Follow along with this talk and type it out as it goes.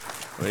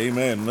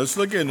Amen. Let's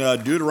look in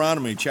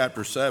Deuteronomy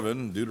chapter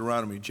 7.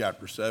 Deuteronomy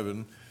chapter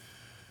 7.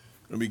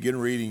 I'll begin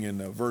reading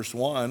in verse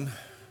 1. I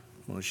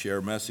want to share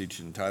a message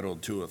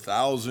entitled To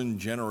 1,000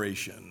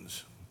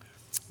 Generations.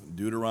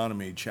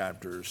 Deuteronomy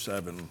chapter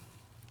 7.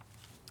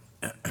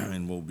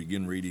 And we'll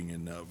begin reading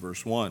in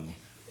verse 1.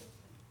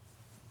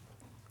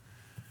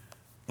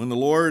 When the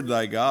Lord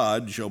thy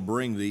God shall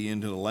bring thee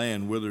into the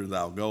land whither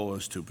thou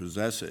goest to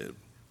possess it,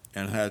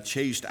 and hath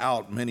chased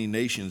out many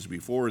nations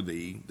before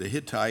thee, the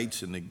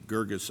Hittites and the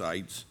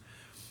Girgashites,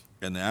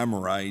 and the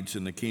Amorites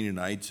and the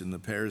Canaanites and the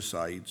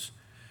Perizzites,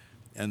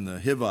 and the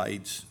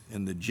Hivites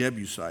and the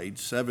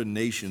Jebusites, 7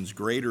 nations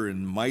greater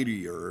and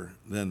mightier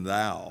than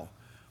thou.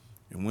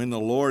 And when the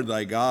Lord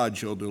thy God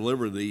shall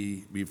deliver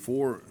them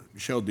before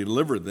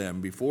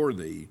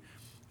thee,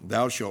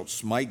 thou shalt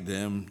smite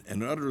them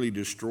and utterly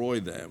destroy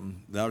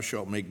them. Thou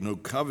shalt make no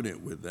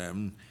covenant with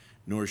them,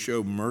 nor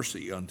show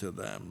mercy unto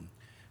them.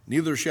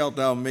 Neither shalt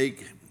thou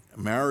make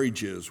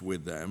marriages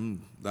with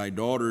them. Thy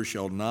daughter thou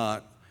shalt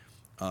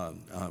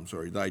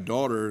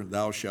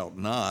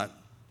not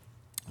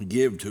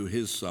give to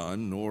his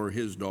son, nor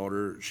his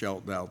daughter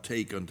shalt thou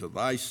take unto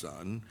thy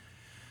son,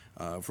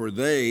 for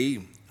they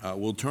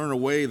will turn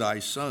away thy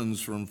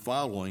sons from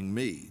following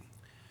me,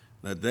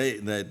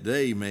 that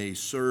they may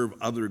serve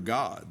other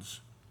gods.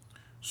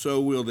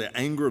 So will the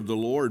anger of the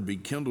Lord be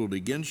kindled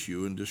against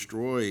you and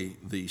destroy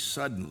thee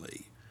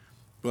suddenly.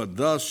 But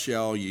thus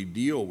shall ye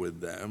deal with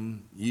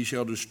them. Ye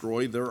shall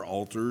destroy their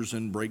altars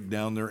and break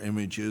down their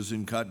images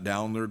and cut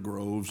down their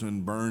groves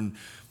and burn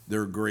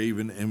their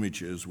graven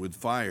images with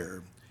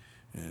fire.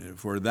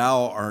 For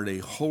thou art a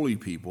holy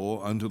people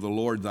unto the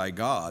Lord thy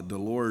God. The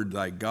Lord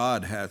thy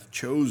God hath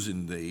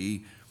chosen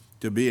thee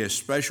to be a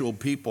special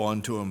people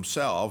unto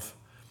himself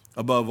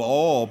above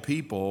all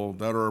people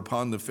that are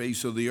upon the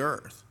face of the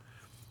earth.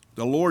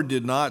 The Lord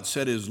did not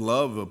set his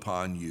love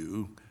upon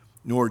you,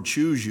 nor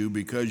choose you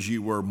because ye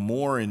were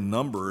more in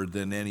number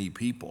than any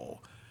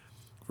people,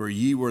 for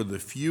ye were the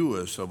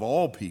fewest of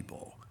all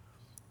people.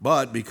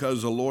 But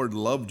because the Lord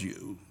loved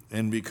you,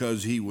 and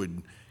because he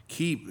would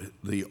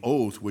keep the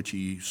oath which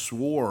he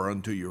swore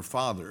unto your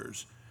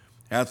fathers,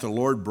 hath the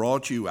Lord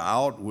brought you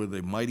out with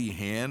a mighty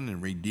hand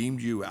and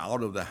redeemed you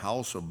out of the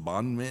house of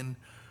bondmen,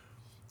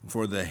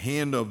 for the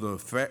hand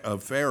of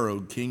Pharaoh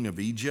king of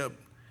Egypt.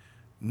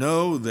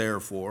 Know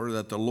therefore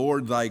that the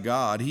Lord thy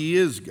God, he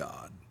is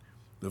God,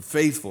 the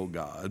faithful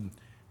God,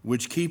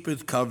 which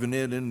keepeth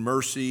covenant and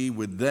mercy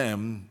with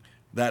them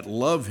that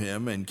love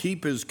him and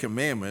keep his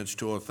commandments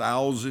to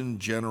 1,000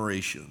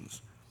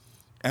 generations,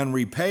 and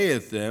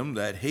repayeth them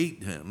that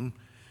hate him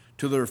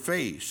to their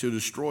face to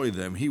destroy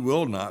them. He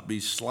will not be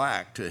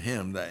slack to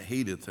him that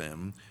hateth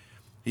him.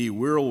 He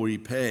will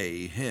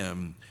repay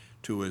him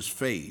to his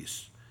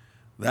face.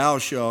 Thou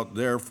shalt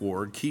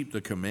therefore keep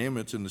the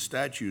commandments and the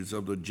statutes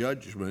of the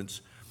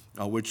judgments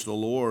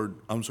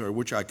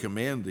which I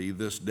command thee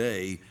this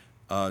day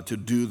to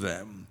do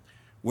them.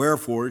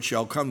 Wherefore it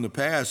shall come to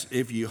pass,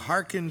 if ye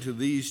hearken to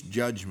these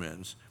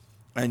judgments,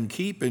 and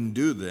keep and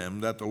do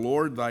them, that the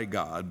Lord thy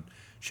God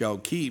shall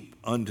keep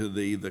unto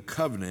thee the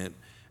covenant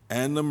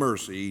and the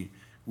mercy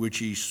which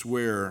he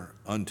sware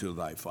unto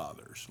thy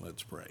fathers.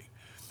 Let's pray.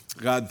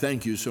 God,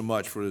 thank you so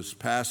much for this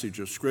passage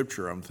of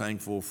Scripture. I'm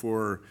thankful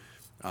for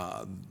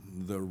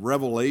the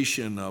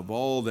revelation of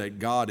all that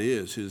God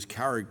is, his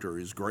character,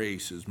 his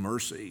grace, his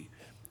mercy,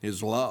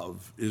 his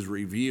love is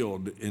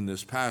revealed in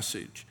this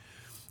passage.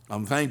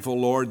 I'm thankful,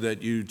 Lord,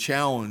 that you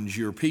challenge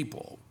your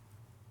people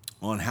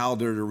on how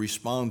they're to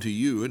respond to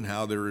you and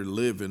how they're to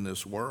live in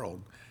this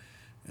world.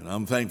 And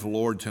I'm thankful,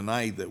 Lord,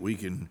 tonight that we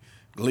can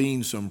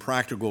glean some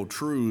practical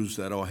truths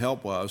that will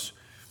help us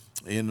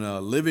in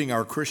living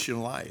our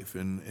Christian life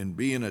and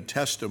being a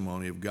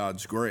testimony of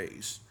God's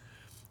grace.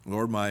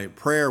 Lord, my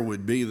prayer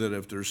would be that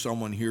if there's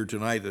someone here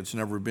tonight that's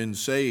never been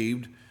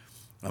saved,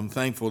 I'm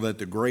thankful that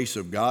the grace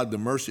of God, the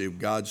mercy of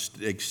God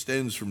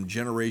extends from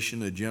generation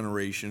to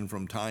generation,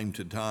 from time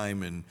to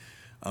time. And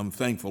I'm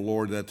thankful,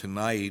 Lord, that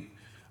tonight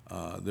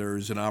there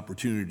is an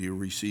opportunity to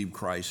receive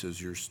Christ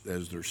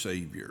as their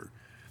Savior.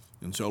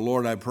 And so,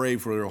 Lord, I pray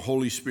for the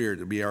Holy Spirit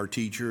to be our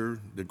teacher,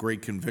 the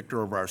great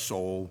convictor of our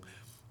soul.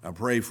 I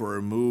pray for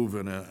a move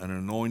and an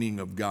anointing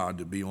of God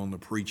to be on the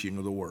preaching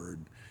of the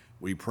word.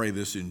 We pray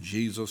this in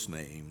Jesus'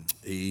 name.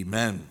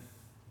 Amen.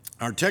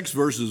 Our text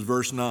verse is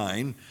verse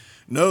 9.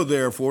 Know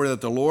therefore that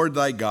the Lord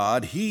thy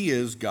God, he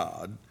is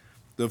God,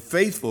 the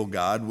faithful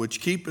God, which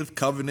keepeth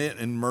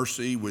covenant and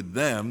mercy with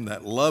them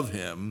that love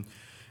him,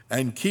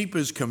 and keep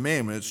his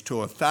commandments to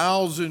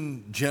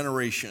 1,000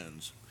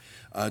 generations.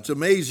 It's an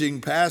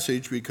amazing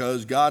passage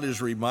because God is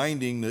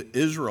reminding the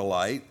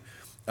Israelite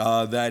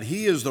that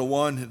he is the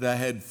one that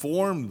had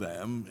formed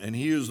them, and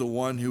he is the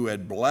one who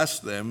had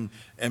blessed them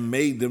and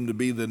made them to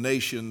be the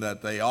nation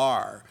that they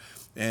are.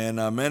 And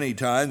many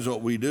times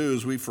what we do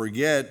is we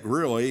forget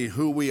really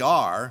who we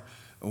are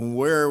and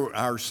where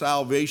our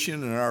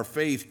salvation and our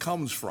faith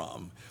comes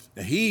from.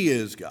 He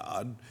is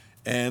God,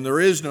 and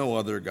there is no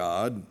other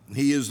God.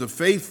 He is the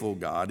faithful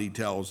God, he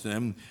tells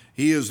them.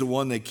 He is the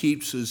one that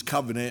keeps his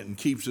covenant and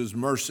keeps his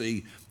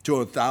mercy to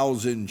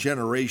 1,000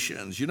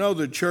 generations. You know,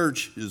 the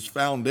church's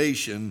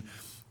foundation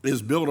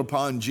is built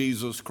upon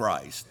Jesus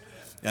Christ.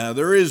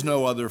 There is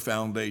no other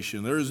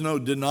foundation. There is no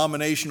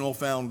denominational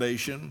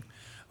foundation.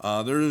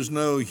 There is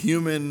no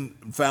human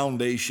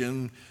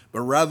foundation,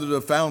 but rather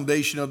the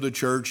foundation of the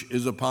church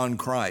is upon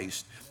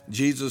Christ.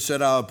 Jesus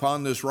said,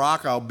 upon this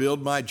rock I'll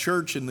build my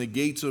church, and the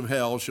gates of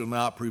hell shall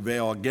not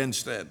prevail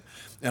against it.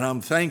 And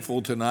I'm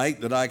thankful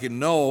tonight that I can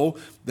know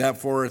that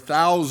for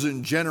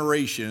 1,000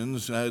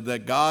 generations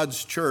that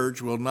God's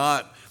church will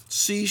not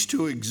cease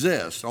to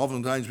exist.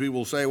 Oftentimes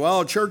people say,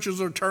 well,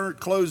 churches are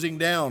closing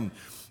down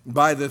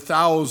by the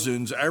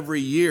thousands every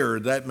year.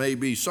 That may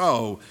be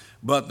so,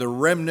 but the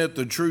remnant,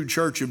 the true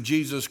church of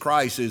Jesus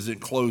Christ,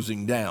 isn't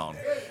closing down.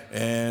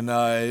 And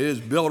it is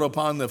built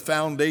upon the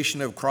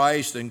foundation of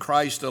Christ and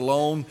Christ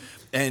alone,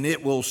 and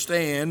it will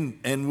stand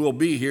and will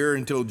be here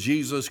until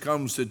Jesus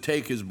comes to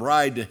take his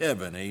bride to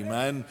heaven.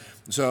 Amen.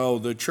 So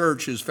the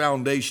church's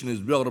foundation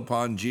is built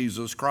upon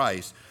Jesus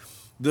Christ.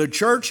 The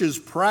church's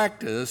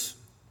practice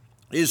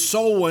is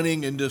soul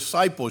winning and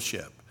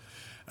discipleship.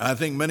 I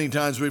think many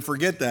times we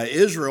forget that.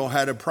 Israel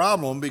had a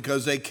problem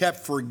because they kept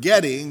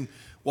forgetting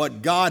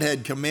what God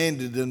had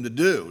commanded them to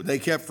do. They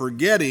kept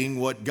forgetting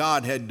what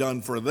God had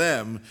done for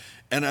them.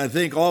 And I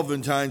think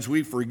oftentimes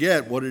we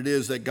forget what it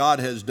is that God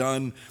has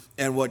done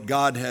and what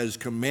God has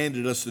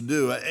commanded us to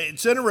do.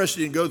 It's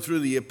interesting to go through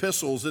the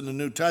epistles in the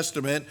New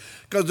Testament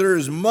because there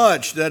is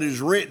much that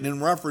is written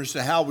in reference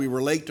to how we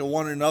relate to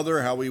one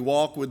another, how we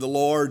walk with the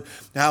Lord,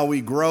 how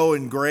we grow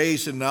in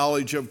grace and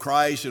knowledge of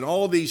Christ, and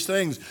all these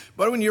things.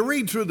 But when you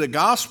read through the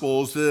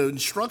Gospels, the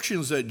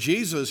instructions that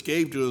Jesus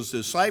gave to his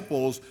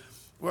disciples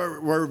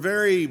were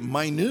very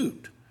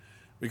minute,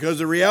 because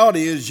the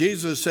reality is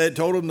Jesus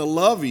told them to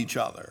love each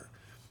other.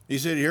 He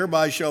said,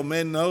 hereby shall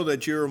men know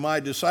that you are my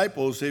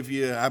disciples if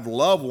you have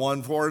love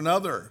one for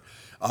another.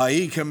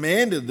 He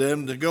commanded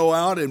them to go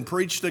out and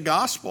preach the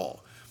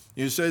gospel.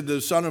 He said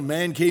the Son of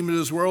Man came into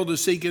this world to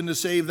seek and to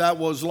save that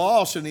was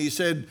lost. And he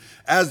said,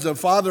 as the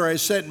Father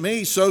has sent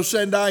me, so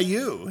send I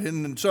you.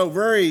 And so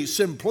very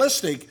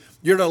simplistic,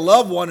 you're to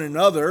love one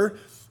another,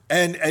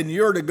 and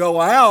you're to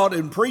go out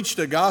and preach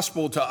the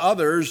gospel to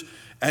others,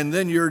 and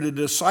then you're to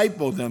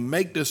disciple them,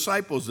 make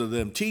disciples of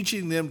them,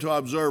 teaching them to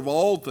observe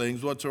all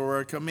things whatsoever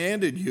I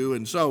commanded you.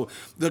 And so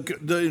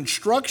the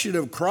instruction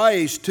of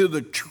Christ to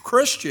the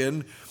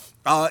Christian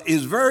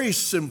is very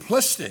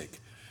simplistic.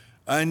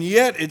 And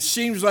yet it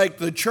seems like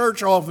the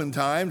church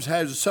oftentimes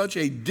has such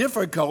a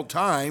difficult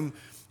time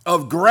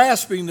of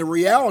grasping the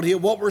reality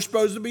of what we're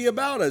supposed to be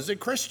about as a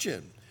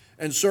Christian,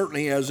 and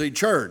certainly as a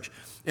church.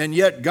 And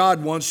yet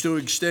God wants to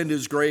extend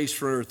his grace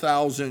for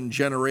 1,000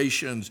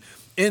 generations.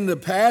 In the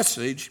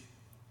passage,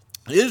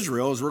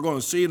 Israel, as we're going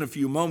to see in a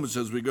few moments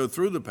as we go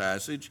through the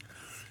passage,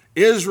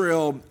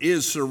 Israel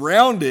is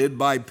surrounded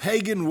by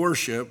pagan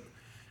worship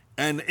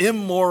and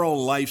immoral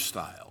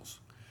lifestyles.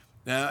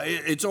 Now,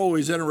 it's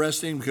always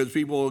interesting because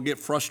people will get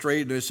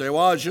frustrated and they say,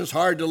 well, it's just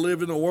hard to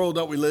live in the world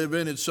that we live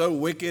in. It's so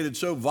wicked, it's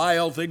so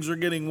vile, things are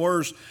getting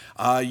worse.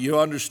 You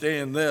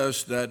understand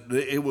this, that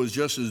it was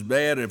just as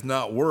bad, if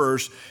not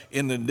worse,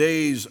 in the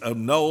days of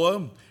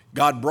Noah.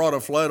 God brought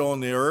a flood on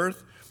the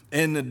earth.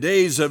 In the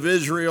days of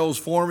Israel's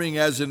forming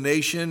as a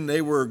nation,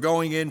 they were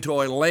going into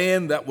a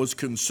land that was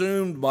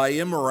consumed by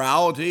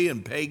immorality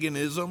and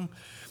paganism,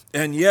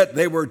 and yet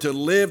they were to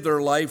live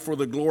their life for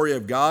the glory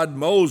of God.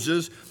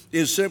 Moses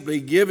is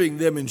simply giving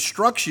them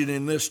instruction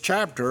in this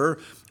chapter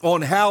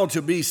on how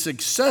to be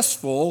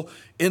successful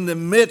in the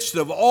midst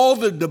of all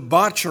the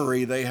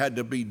debauchery they had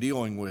to be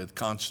dealing with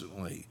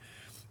constantly.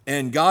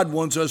 And God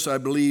wants us, I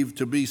believe,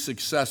 to be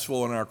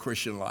successful in our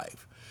Christian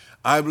life.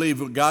 I believe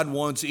that God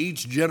wants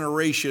each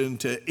generation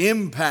to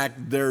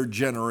impact their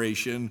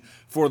generation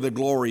for the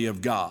glory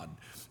of God.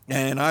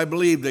 And I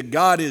believe that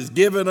God has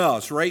given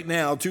us right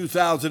now,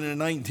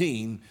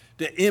 2019,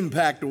 to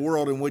impact the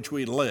world in which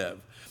we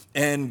live.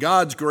 And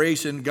God's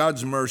grace and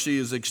God's mercy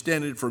is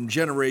extended from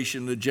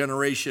generation to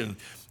generation.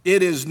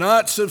 It is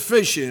not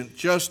sufficient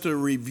just to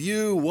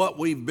review what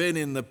we've been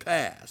in the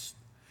past,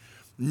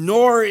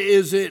 nor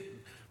is it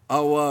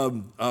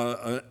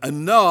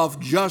enough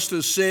just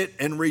to sit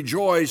and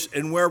rejoice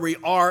in where we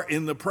are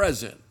in the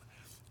present.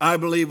 I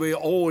believe we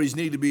always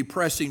need to be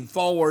pressing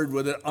forward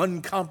with an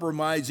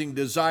uncompromising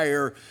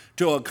desire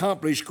to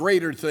accomplish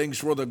greater things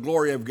for the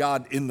glory of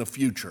God in the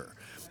future.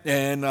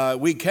 And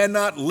we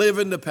cannot live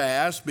in the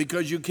past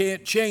because you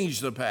can't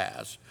change the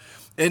past.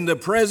 In the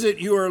present,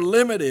 you are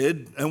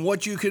limited in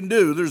what you can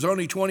do. There's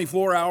only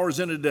 24 hours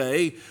in a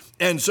day.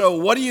 And so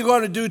what are you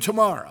going to do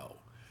tomorrow?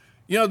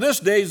 You know, this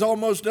day's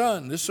almost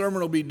done. This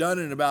sermon will be done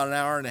in about an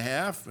hour and a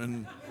half,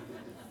 and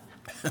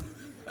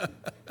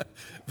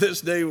this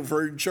day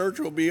for church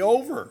will be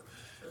over.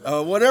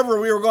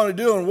 Whatever we were going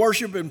to do in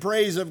worship and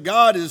praise of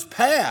God is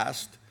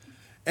past,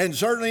 and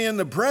certainly in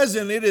the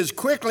present, it is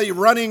quickly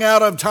running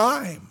out of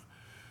time.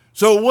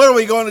 So what are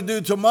we going to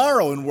do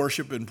tomorrow in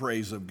worship and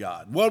praise of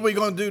God? What are we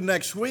going to do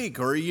next week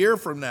or a year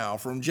from now,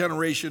 from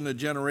generation to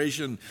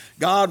generation?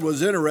 God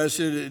was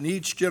interested in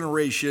each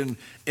generation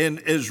in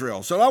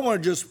Israel. So I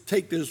want to just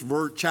take this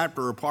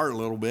chapter apart a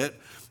little bit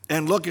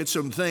and look at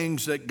some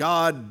things that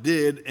God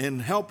did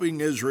in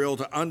helping Israel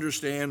to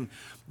understand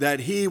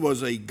that he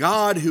was a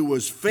God who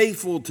was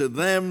faithful to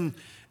them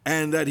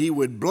and that he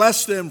would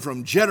bless them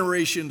from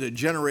generation to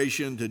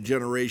generation to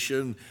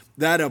generation.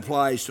 That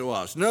applies to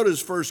us. Notice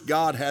first,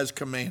 God has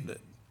commanded.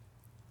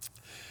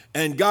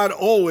 And God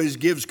always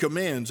gives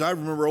commands. I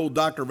remember old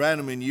Dr.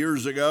 Vanneman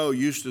years ago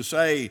used to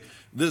say,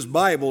 this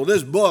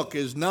book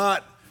is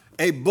not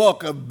a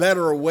book of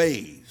better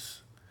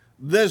ways.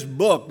 This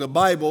book, the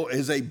Bible,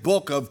 is a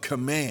book of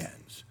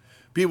commands.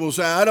 People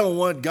say, I don't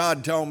want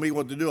God telling me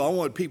what to do. I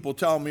want people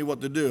telling me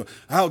what to do.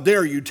 How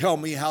dare you tell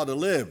me how to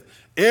live?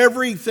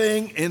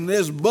 Everything in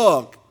this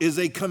book is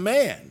a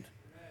command.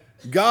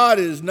 God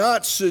is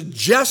not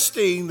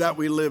suggesting that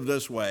we live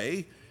this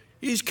way.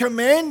 He's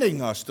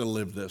commanding us to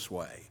live this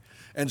way.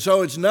 And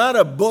so it's not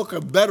a book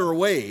of better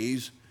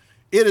ways.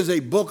 It is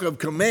a book of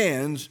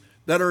commands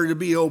that are to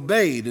be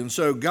obeyed. And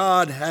so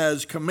God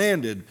has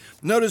commanded.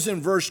 Notice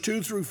in verse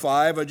 2 through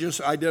 5, I just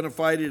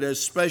identified it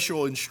as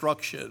special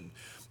instruction.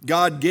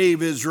 God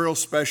gave Israel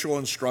special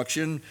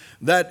instruction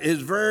that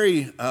is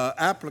very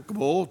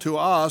applicable to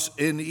us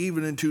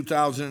even in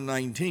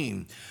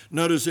 2019.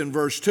 Notice in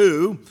verse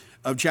 2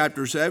 of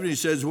chapter 7, he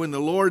says, when the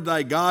Lord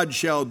thy God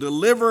shall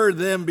deliver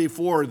them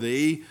before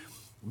thee,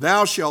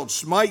 thou shalt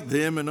smite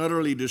them and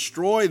utterly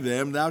destroy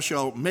them. Thou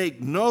shalt make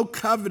no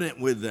covenant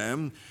with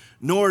them,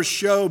 nor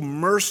show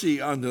mercy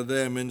unto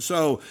them. And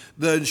so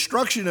the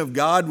instruction of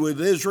God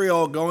with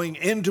Israel going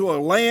into a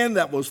land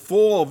that was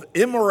full of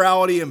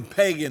immorality and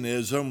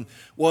paganism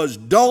was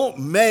don't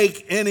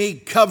make any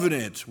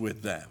covenants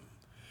with them.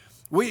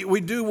 We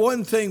do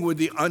one thing with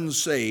the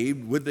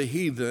unsaved, with the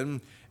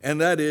heathen, and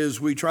that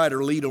is we try to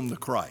lead them to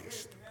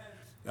Christ.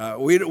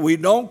 We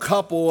don't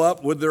couple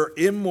up with their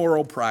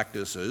immoral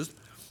practices.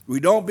 We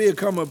don't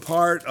become a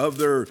part of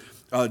their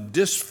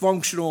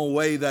dysfunctional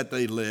way that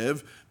they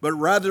live, but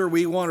rather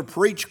we want to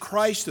preach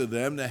Christ to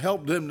them to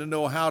help them to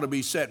know how to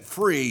be set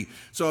free.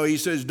 So he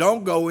says,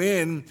 don't go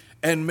in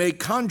and make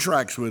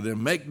contracts with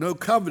them, make no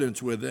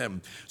covenants with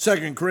them.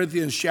 2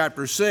 Corinthians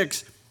chapter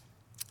 6,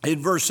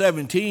 in verse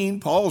 17,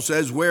 Paul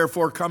says,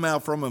 wherefore come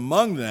out from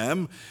among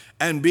them,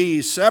 and be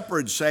ye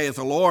separate, saith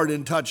the Lord,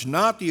 and touch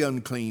not the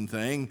unclean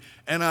thing,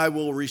 and I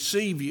will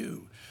receive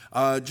you.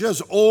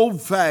 Just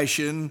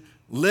old-fashioned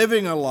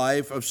living a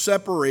life of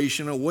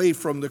separation away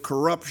from the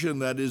corruption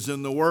that is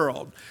in the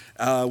world.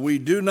 We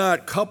do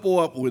not couple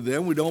up with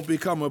them. We don't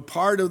become a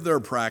part of their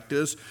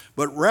practice,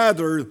 but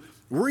rather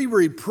we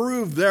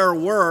reprove their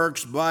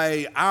works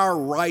by our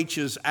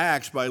righteous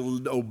acts, by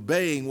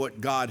obeying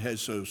what God has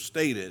so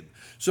stated.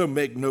 So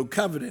make no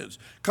covenants.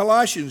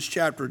 Colossians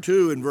chapter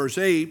 2 and verse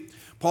 8,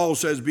 Paul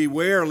says,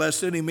 beware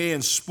lest any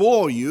man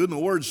spoil you. And the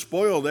word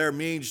spoil there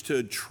means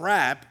to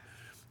trap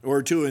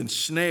or to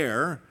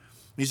ensnare.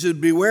 He said,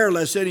 beware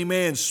lest any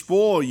man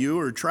spoil you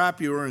or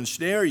trap you or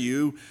ensnare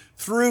you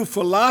through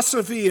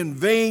philosophy and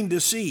vain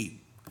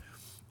deceit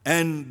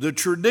and the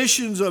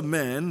traditions of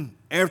men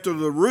after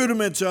the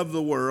rudiments of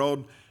the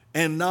world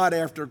and not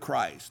after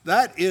Christ.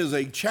 That is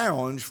a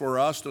challenge for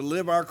us to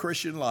live our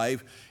Christian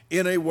life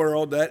in a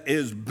world that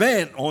is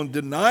bent on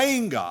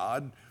denying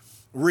God,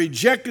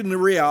 rejecting the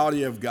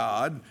reality of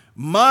God,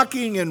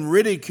 mocking and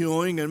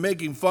ridiculing and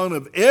making fun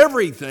of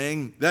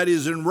everything that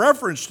is in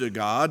reference to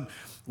God.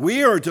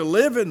 We are to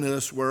live in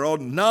this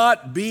world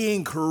not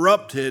being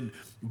corrupted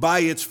by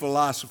its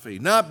philosophy,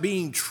 not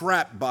being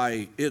trapped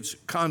by its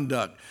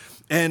conduct,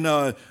 and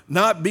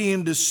not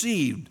being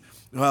deceived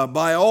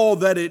by all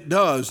that it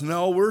does.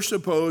 No, we're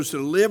supposed to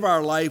live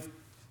our life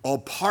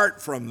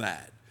apart from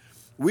that.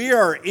 We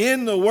are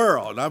in the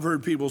world. I've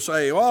heard people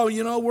say, oh,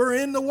 we're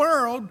in the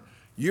world.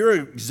 You're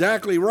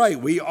exactly right.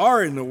 We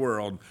are in the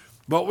world,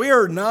 but we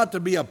are not to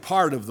be a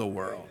part of the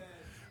world.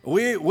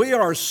 We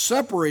are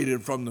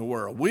separated from the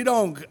world. We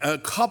don't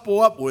couple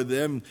up with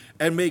them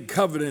and make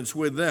covenants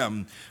with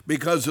them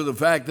because of the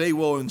fact they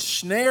will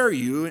ensnare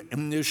you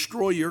and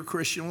destroy your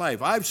Christian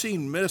life. I have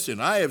seen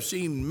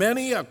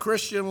many a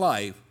Christian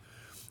life,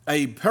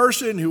 a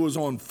person who was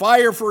on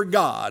fire for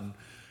God,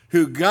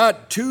 who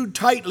got too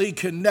tightly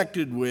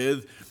connected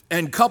with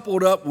and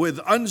coupled up with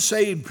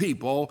unsaved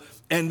people,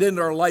 and then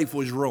their life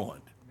was ruined.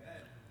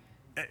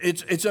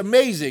 It's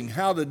amazing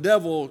how the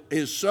devil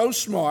is so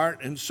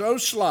smart and so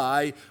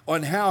sly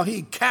on how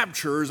he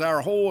captures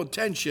our whole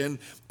attention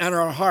and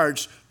our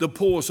hearts to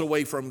pull us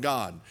away from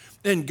God.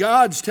 And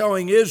God's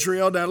telling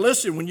Israel, now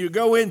listen, when you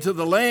go into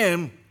the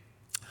land,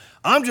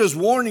 I'm just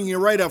warning you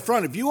right up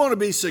front, if you want to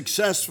be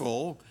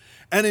successful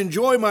and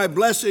enjoy my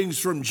blessings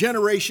from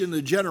generation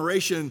to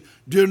generation,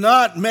 do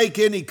not make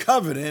any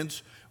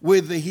covenants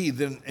with the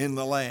heathen in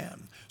the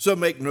land. So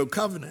make no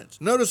covenants.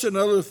 Notice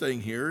another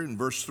thing here in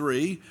verse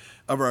 3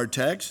 of our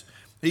text.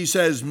 He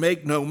says,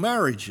 make no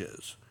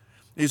marriages.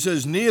 He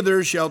says,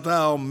 neither shalt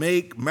thou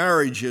make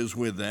marriages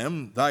with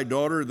them. Thy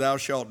daughter thou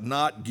shalt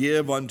not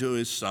give unto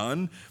his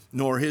son,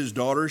 nor his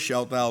daughter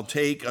shalt thou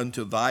take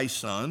unto thy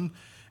son.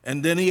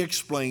 And then he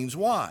explains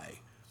why.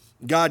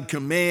 God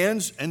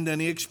commands, and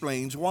then he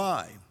explains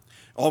why.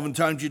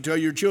 Oftentimes you tell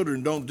your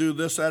children, don't do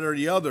this, that, or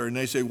the other, and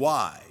they say,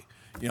 why?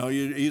 You know,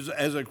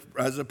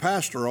 as a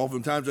pastor,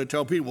 oftentimes I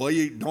tell people, well,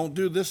 you don't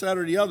do this, that,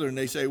 or the other, and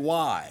they say,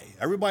 why?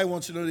 Everybody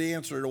wants to know the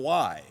answer to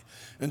why.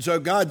 And so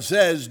God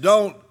says,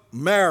 don't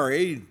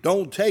marry,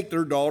 don't take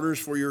their daughters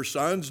for your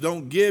sons,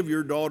 don't give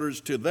your daughters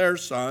to their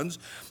sons.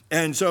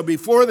 And so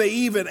before they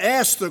even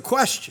ask the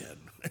question,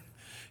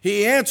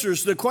 he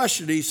answers the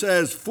question. He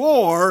says,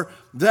 for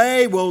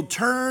they will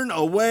turn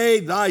away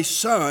thy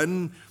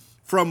son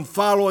from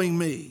following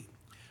me,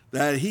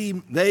 that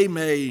they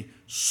may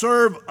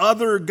serve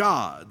other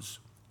gods.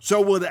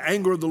 So will the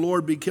anger of the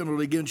Lord be kindled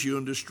against you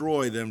and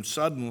destroy them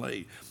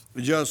suddenly.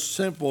 Just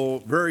simple,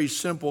 very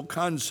simple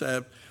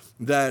concept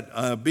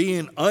that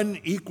being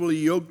unequally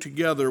yoked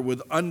together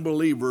with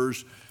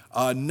unbelievers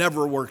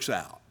never works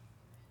out.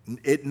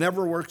 It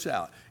never works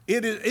out.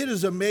 It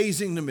is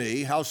amazing to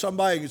me how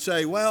somebody can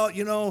say, well,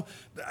 you know,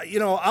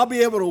 I'll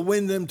be able to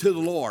win them to the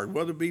Lord,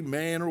 whether it be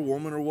man or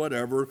woman or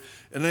whatever.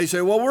 And they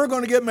say, well, we're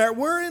going to get married.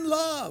 We're in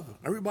love.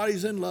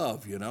 Everybody's in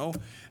love, you know.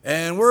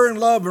 And we're in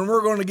love and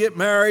we're going to get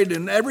married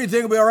and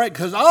everything will be all right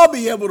because I'll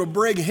be able to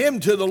bring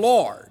him to the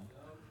Lord.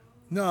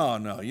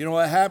 No. You know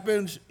what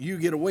happens? You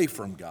get away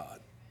from God.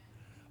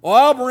 Well,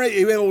 I'll be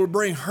able to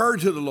bring her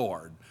to the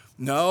Lord.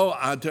 No,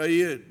 I tell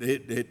you,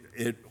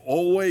 it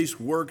always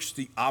works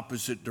the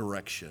opposite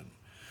direction.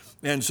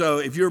 And so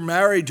if you're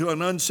married to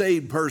an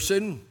unsaved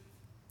person,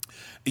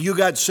 you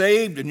got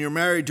saved and you're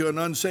married to an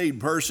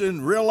unsaved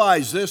person,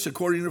 realize this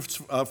according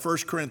to 1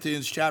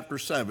 Corinthians chapter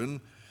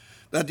 7,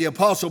 that the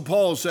Apostle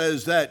Paul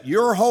says that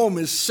your home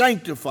is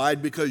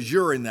sanctified because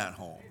you're in that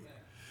home.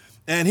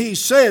 And he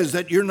says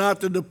that you're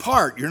not to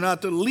depart, you're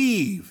not to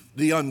leave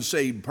the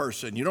unsaved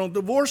person. You don't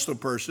divorce the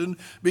person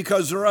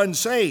because they're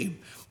unsaved,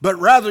 but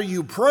rather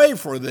you pray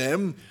for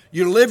them,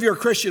 you live your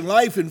Christian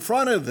life in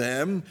front of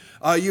them,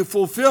 you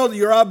fulfill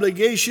your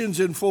obligations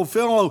and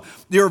fulfill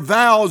your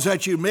vows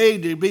that you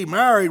made to be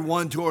married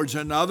one towards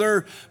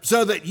another,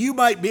 so that you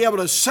might be able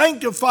to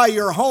sanctify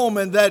your home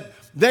and that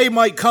they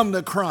might come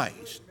to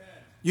Christ.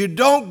 You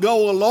don't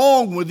go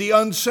along with the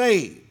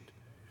unsaved.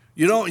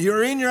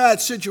 You're in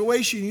that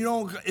situation, you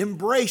don't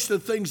embrace the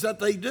things that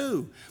they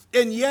do.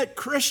 And yet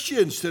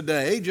Christians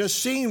today just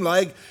seem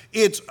like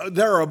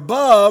they're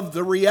above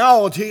the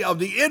reality of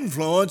the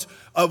influence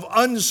of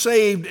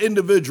unsaved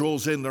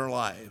individuals in their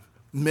life.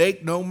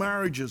 Make no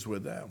marriages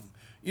with them.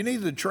 You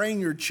need to train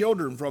your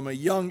children from a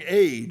young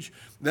age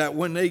that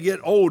when they get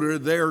older,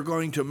 they're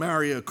going to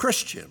marry a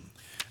Christian.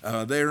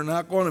 They are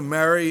not going to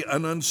marry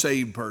an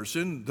unsaved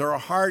person. Their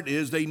heart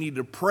is they need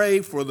to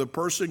pray for the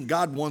person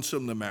God wants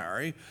them to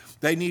marry.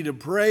 They need to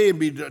pray and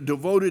be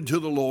devoted to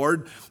the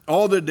Lord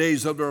all the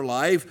days of their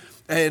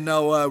life, and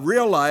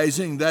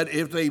realizing that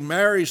if they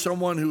marry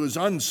someone who is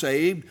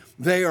unsaved,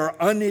 they are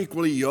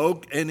unequally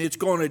yoked, and it's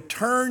going to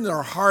turn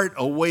their heart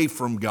away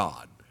from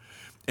God.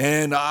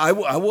 And I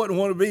wouldn't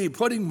want to be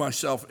putting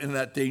myself in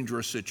that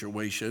dangerous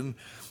situation,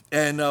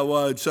 and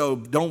so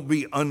don't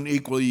be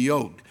unequally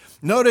yoked.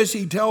 Notice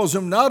he tells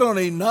them not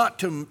only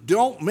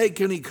don't make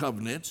any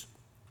covenants,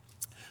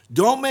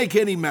 don't make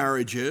any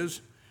marriages,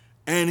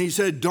 and he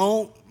said,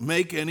 don't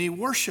make any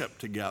worship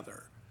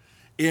together.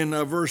 In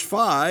verse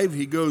 5,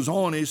 he goes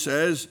on, he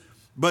says,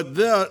 but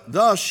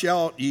thus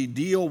shalt ye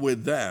deal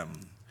with them.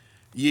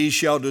 Ye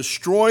shall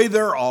destroy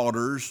their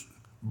altars,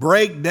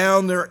 break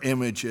down their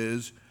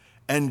images,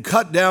 and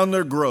cut down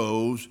their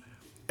groves,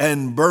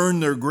 and burn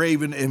their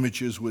graven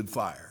images with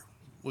fire.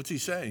 What's he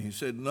saying? He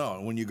said,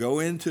 no, when you go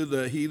into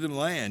the heathen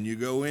land, you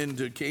go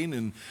into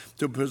Canaan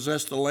to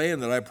possess the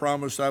land that I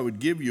promised I would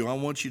give you, I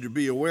want you to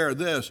be aware of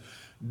this.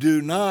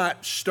 Do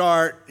not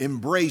start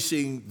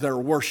embracing their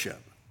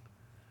worship.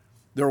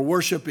 They're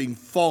worshiping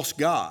false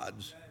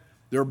gods.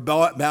 They're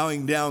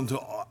bowing down to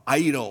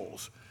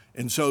idols.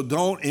 And so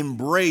don't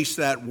embrace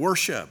that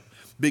worship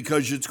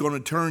because it's going to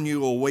turn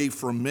you away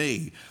from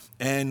me.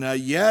 And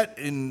yet,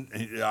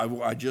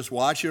 I just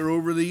watch it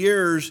over the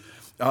years,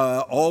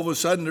 all of a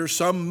sudden there's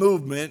some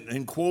movement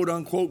in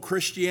quote-unquote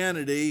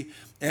Christianity,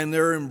 and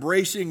they're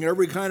embracing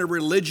every kind of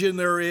religion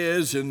there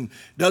is, and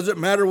doesn't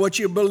matter what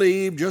you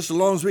believe, just as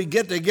long as we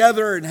get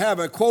together and have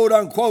a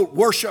quote-unquote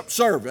worship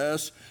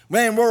service,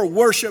 man, we're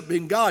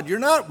worshiping God. You're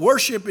not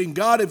worshiping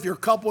God if you're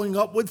coupling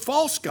up with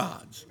false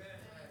gods.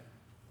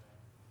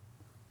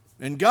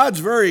 And God's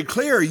very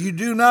clear, you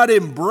do not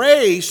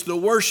embrace the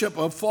worship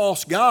of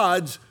false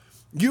gods.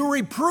 You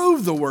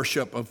reprove the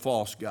worship of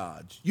false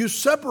gods. You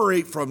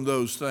separate from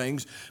those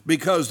things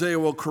because they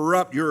will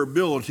corrupt your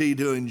ability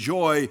to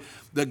enjoy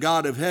the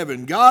God of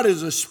heaven. God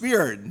is a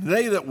spirit.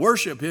 They that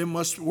worship him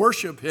must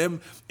worship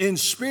him in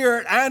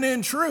spirit and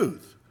in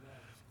truth.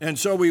 And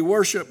so we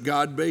worship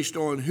God based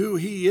on who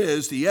he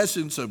is, the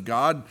essence of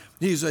God.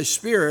 He's a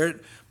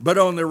spirit, but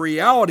on the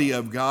reality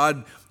of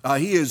God,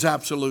 he is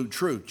absolute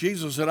truth.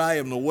 Jesus said, I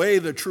am the way,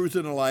 the truth,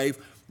 and the life.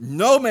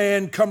 No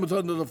man cometh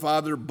unto the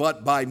Father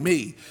but by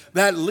me.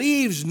 That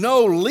leaves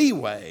no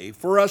leeway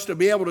for us to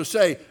be able to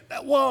say,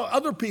 well,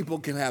 other people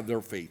can have their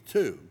faith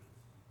too.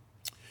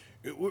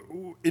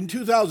 In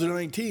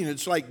 2019,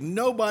 it's like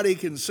nobody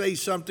can say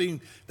something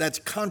that's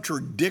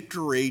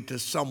contradictory to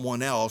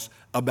someone else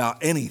about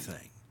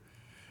anything.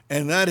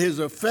 And that has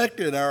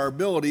affected our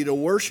ability to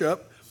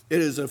worship.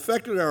 It has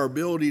affected our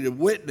ability to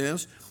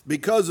witness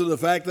because of the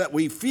fact that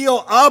we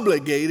feel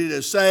obligated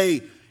to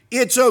say,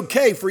 it's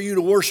okay for you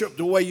to worship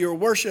the way you're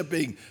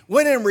worshiping,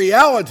 when in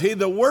reality,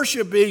 the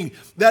worshiping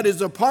that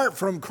is apart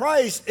from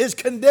Christ is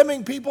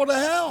condemning people to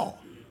hell.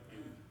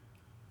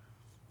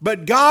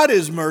 But God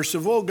is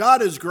merciful.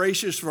 God is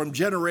gracious from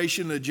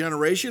generation to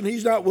generation.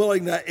 He's not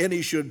willing that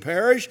any should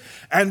perish.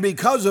 And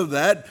because of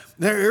that,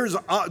 there's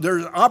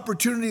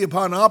opportunity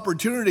upon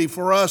opportunity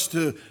for us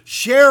to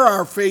share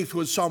our faith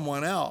with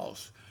someone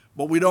else.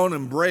 But we don't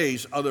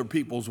embrace other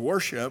people's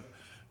worship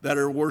that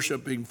are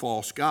worshiping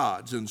false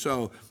gods. And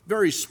so,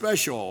 very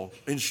special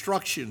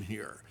instruction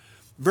here.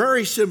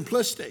 Very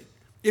simplistic.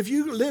 If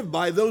you live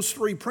by those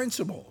three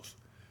principles,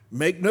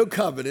 make no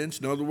covenants.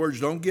 In other words,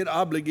 don't get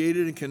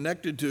obligated and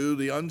connected to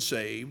the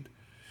unsaved.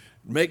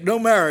 Make no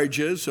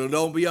marriages, so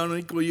don't be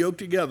unequally yoked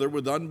together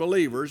with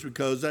unbelievers,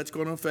 because that's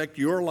going to affect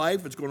your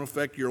life. It's going to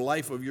affect your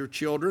life of your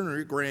children or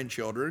your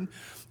grandchildren.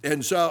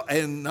 And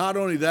not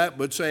only that,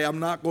 but say, I'm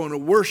not going to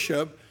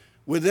worship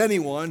with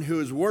anyone who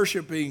is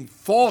worshiping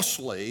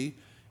falsely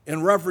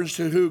in reference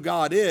to who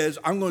God is.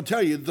 I'm going to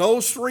tell you,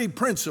 those three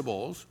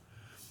principles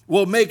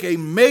will make a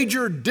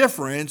major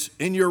difference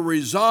in your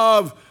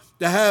resolve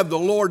to have the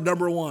Lord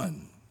number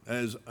one,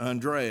 as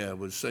Andrea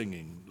was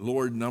singing,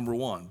 Lord number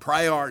one,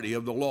 priority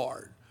of the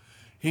Lord.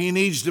 He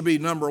needs to be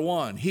number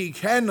one. He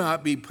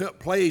cannot be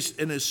placed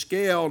in a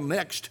scale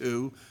next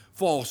to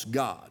false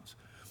gods.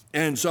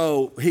 And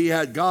so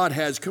God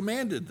has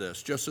commanded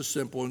this, just a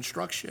simple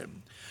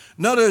instruction.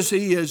 Notice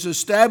he has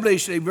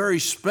established a very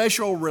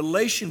special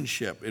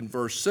relationship in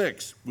verse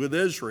 6 with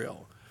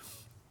Israel.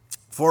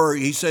 For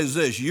he says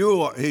this,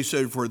 he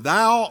said, for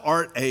thou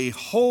art a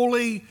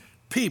holy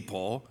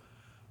people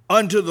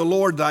unto the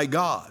Lord thy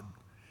God.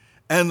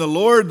 And the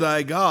Lord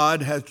thy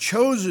God hath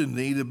chosen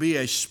thee to be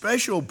a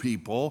special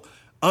people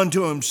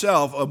unto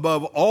himself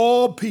above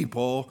all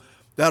people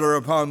that are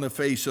upon the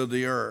face of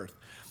the earth.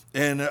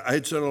 And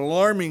it's an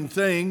alarming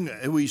thing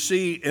we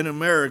see in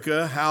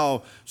America,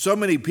 how so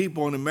many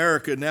people in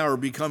America now are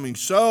becoming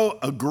so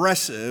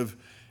aggressive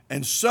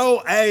and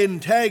so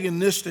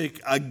antagonistic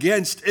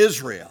against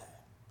Israel.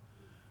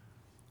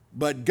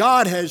 But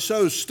God has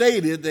so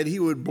stated that he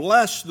would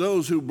bless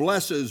those who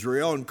bless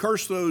Israel and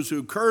curse those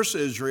who curse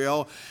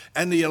Israel.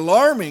 And the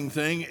alarming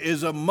thing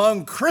is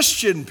among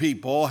Christian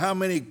people, how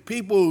many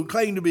people who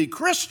claim to be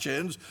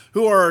Christians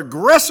who are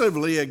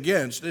aggressively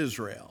against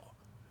Israel.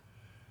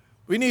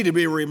 We need to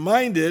be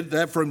reminded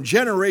that from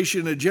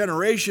generation to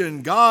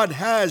generation, God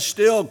has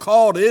still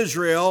called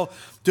Israel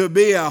to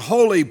be a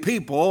holy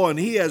people, and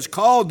he has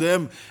called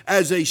them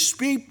as a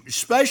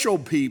special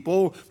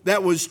people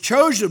that was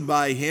chosen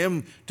by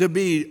him to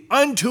be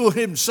unto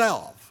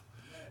himself.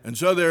 And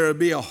so there would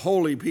be a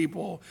holy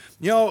people.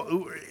 You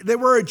know, they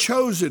were a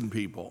chosen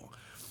people.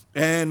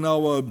 And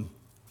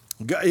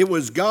it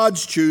was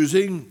God's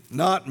choosing,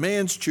 not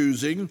man's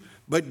choosing,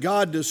 but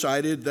God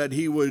decided that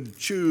he would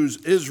choose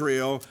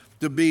Israel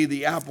to be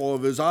the apple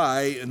of his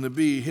eye and to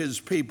be his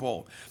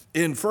people.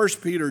 In 1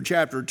 Peter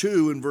chapter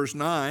 2 and verse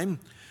 9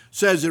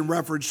 says in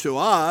reference to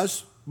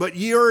us, but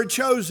ye are a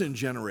chosen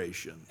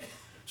generation.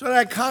 So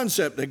that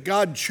concept that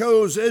God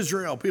chose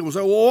Israel, people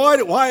say,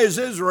 well, why is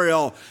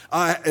Israel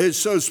is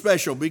so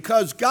special?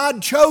 Because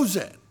God chose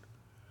it.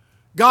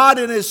 God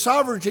in his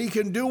sovereignty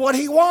can do what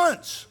he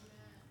wants.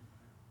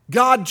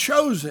 God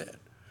chose it.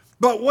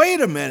 But wait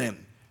a minute,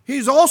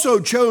 he's also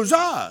chose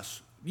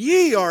us.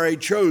 Ye are a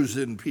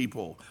chosen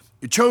people,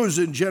 a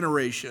chosen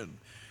generation.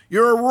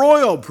 You're a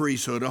royal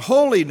priesthood, a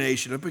holy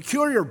nation, a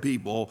peculiar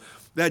people,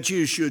 that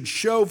you should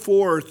show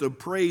forth the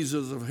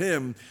praises of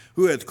him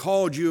who hath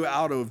called you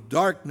out of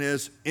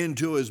darkness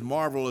into his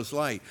marvelous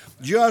light.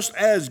 Just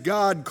as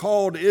God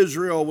called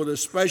Israel with a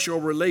special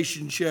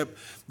relationship,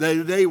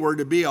 that they were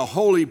to be a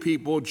holy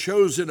people,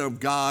 chosen of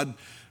God,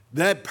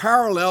 that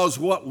parallels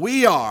what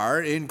we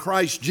are in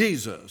Christ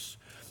Jesus.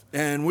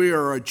 And we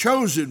are a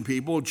chosen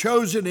people,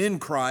 chosen in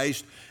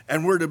Christ,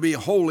 and we're to be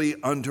holy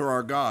unto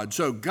our God.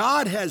 So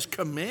God has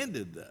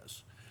commanded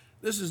this.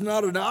 This is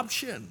not an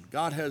option.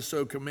 God has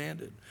so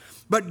commanded.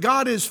 But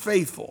God is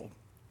faithful.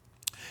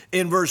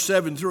 In verse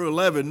 7 through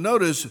 11,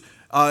 notice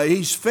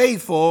he's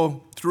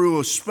faithful through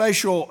a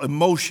special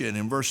emotion.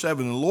 In verse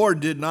 7, the Lord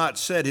did not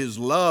set his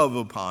love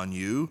upon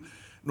you,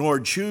 nor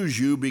choose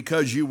you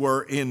because you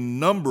were in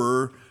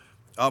number,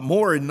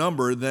 more in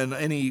number than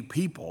any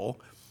people,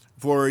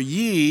 for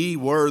ye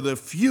were the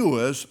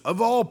fewest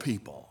of all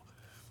people.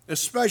 A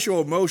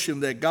special emotion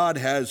that God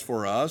has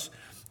for us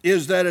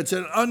is that it's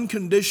an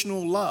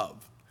unconditional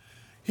love.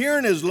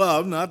 Herein is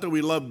love, not that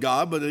we love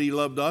God, but that he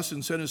loved us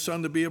and sent his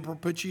son to be a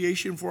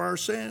propitiation for our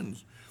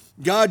sins.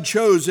 God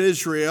chose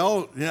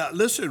Israel. Now,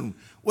 listen,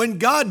 when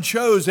God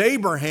chose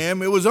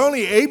Abraham, it was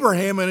only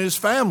Abraham and his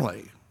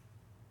family.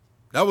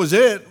 That was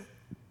it.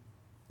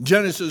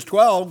 Genesis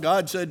 12,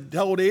 God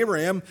told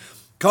Abraham,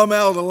 come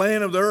out of the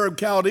land of the Ur of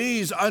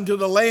Chaldees unto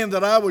the land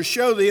that I will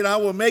show thee, and I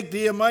will make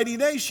thee a mighty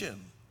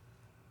nation.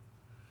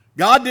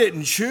 God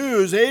didn't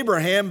choose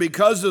Abraham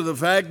because of the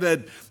fact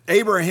that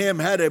Abraham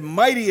had a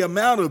mighty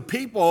amount of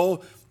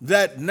people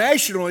that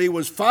nationally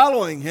was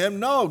following him.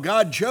 No,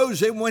 God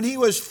chose him when he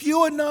was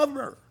few in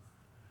number.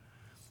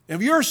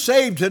 If you're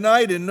saved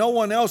tonight and no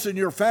one else in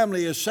your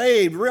family is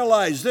saved,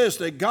 realize this,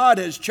 that God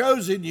has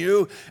chosen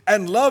you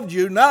and loved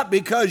you not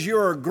because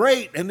you're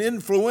great and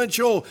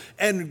influential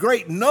and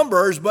great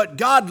numbers, but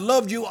God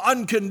loved you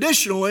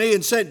unconditionally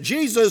and sent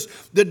Jesus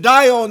to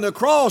die on the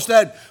cross,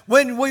 that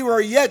when we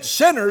were yet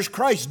sinners,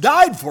 Christ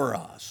died for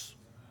us.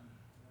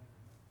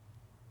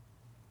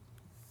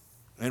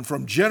 And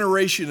from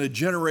generation to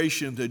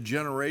generation to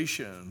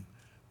generation,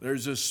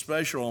 there's a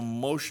special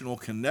emotional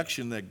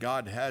connection that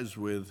God has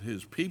with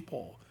his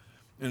people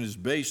and is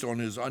based on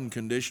his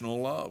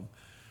unconditional love.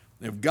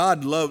 If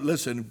God loved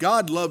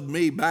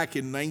me back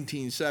in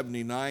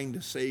 1979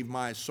 to save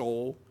my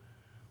soul,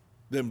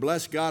 then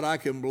bless God, I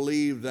can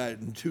believe that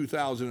in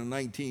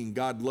 2019,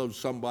 God loves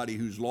somebody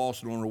who's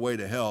lost and on their way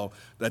to hell,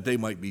 that they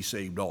might be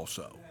saved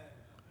also.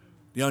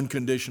 The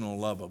unconditional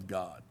love of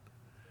God.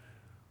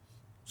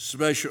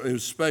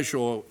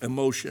 Special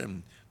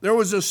emotion. There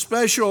was a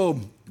special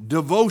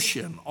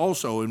devotion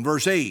also in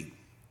verse 8.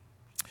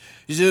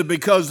 He said,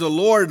 because the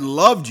Lord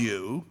loved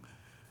you,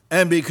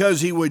 and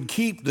because he would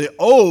keep the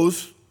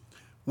oath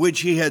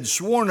which he had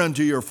sworn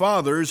unto your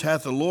fathers,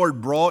 hath the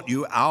Lord brought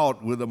you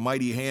out with a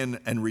mighty hand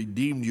and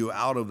redeemed you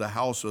out of the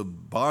house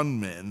of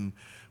bondmen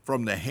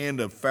from the hand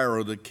of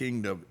Pharaoh, the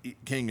king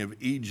of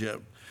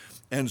Egypt.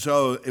 And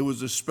so it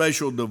was a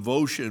special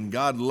devotion.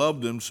 God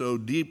loved them so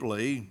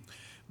deeply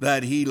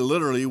that he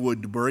literally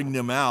would bring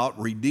them out,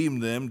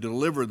 redeem them,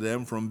 deliver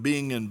them from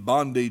being in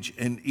bondage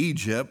in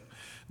Egypt.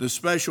 The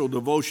special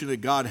devotion that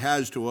God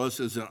has to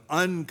us is an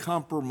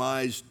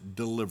uncompromised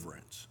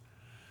deliverance.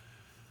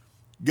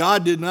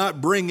 God did not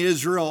bring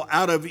Israel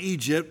out of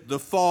Egypt to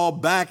fall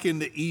back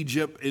into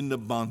Egypt into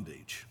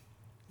bondage.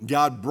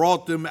 God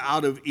brought them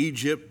out of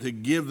Egypt to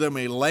give them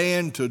a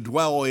land to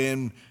dwell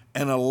in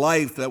and a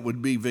life that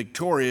would be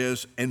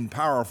victorious and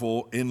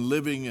powerful in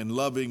living and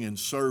loving and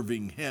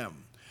serving him.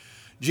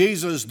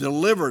 Jesus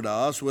delivered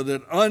us with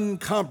an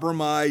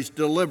uncompromised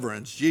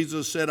deliverance.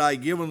 Jesus said, I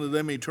give unto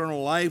them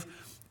eternal life,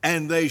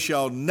 and they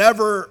shall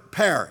never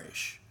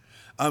perish.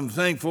 I'm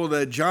thankful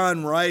that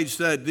John writes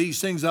that these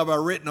things have I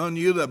written on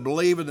you that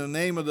believe in the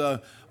name of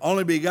the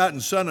only begotten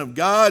Son of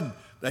God,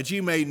 that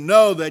you may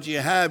know that you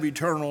have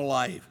eternal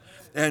life.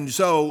 And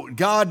so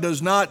God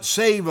does not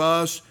save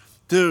us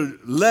to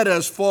let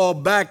us fall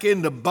back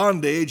into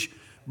bondage,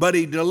 but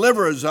he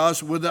delivers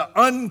us with an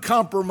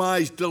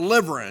uncompromised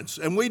deliverance.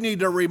 And we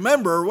need to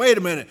remember, wait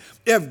a minute,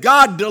 if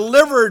God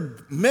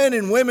delivered men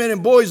and women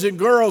and boys and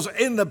girls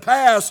in the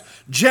past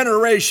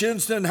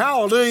generations, then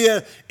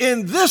hallelujah,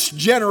 in this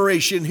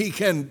generation he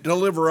can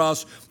deliver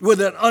us with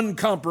an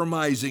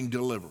uncompromising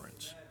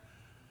deliverance.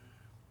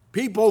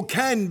 People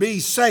can be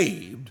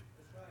saved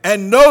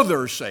and know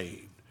they're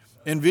saved.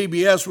 In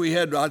VBS we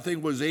had, I think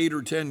it was 8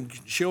 or 10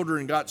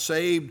 children got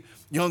saved.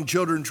 Young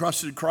children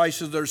trusted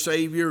Christ as their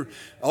Savior.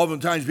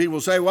 Oftentimes people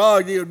say,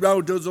 well,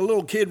 does a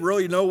little kid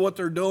really know what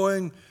they're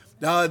doing?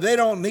 They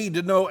don't need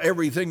to know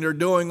everything they're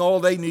doing. All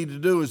they need to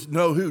do is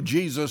know who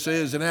Jesus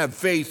is and have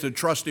faith to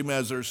trust him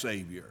as their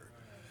Savior.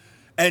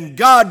 And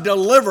God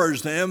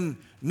delivers them,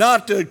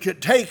 not to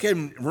take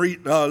and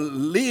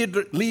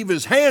leave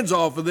his hands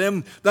off of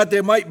them that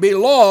they might be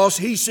lost.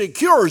 He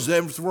secures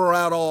them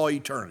throughout all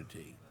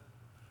eternity.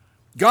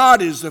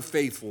 God is the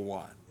faithful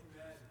one.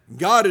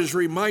 God is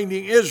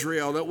reminding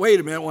Israel that, wait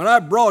a minute, when I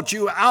brought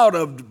you out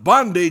of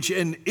bondage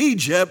in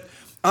Egypt,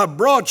 I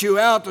brought you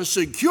out to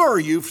secure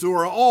you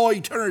through all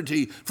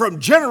eternity, from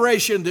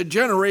generation to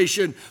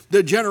generation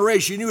to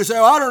generation. You would say,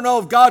 well, I don't know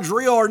if God's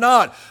real or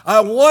not.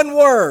 One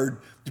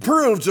word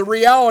proves the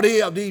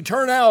reality of the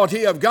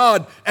eternality of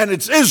God, and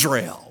it's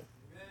Israel.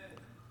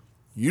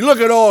 You look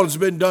at all that's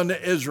been done to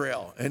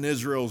Israel, and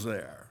Israel's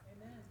there.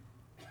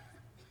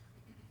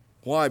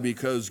 Why?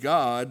 Because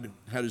God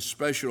had a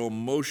special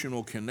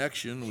emotional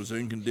connection, was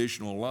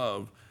unconditional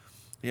love.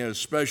 He had a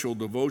special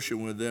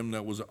devotion with them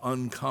that was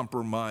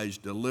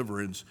uncompromised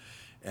deliverance,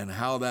 and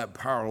how that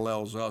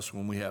parallels us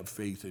when we have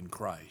faith in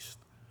Christ.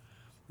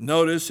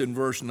 Notice in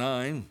verse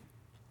 9,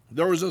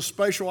 there was a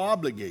special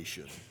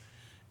obligation.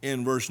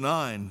 In verse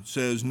 9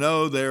 says,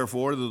 know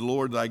therefore that the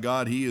Lord thy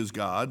God, he is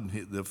God,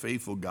 the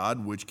faithful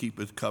God, which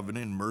keepeth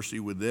covenant and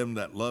mercy with them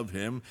that love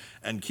him,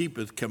 and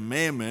keepeth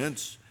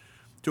commandments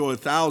to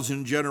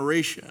 1,000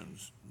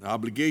 generations.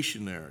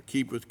 Obligation there,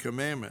 keepeth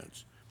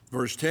commandments.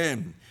 Verse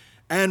 10,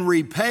 and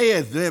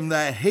repayeth them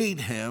that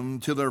hate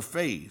him to their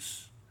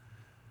face,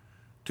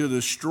 to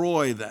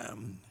destroy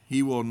them.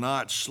 he will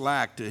not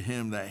slack to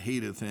him that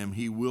hateth him.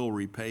 He will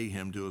repay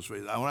him to his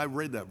face. When I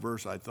read that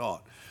verse, I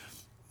thought,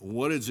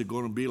 what is it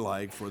going to be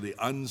like for the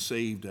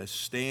unsaved to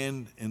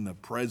stand in the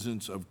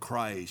presence of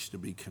Christ to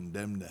be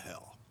condemned to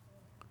hell?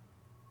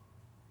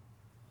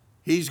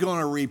 He's going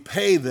to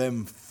repay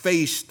them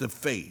face to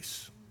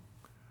face.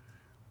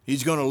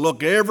 He's going to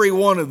look every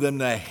one of them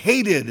that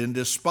hated and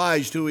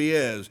despised who he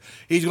is.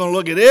 He's going to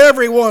look at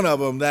every one of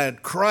them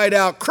that cried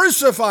out,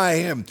 crucify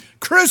him,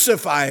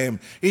 crucify him.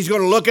 He's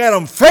going to look at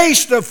them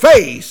face to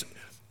face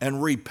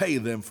and repay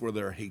them for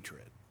their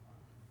hatred.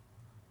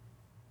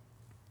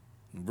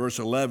 In verse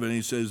 11,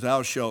 he says,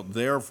 thou shalt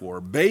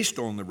therefore, based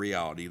on the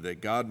reality that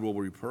God will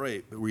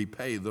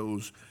repay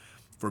those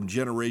from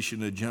generation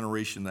to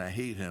generation that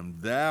hate him,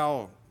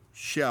 thou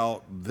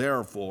shalt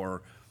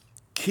therefore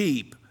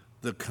keep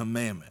the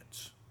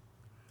commandments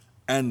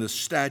and the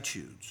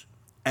statutes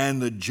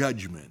and the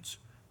judgments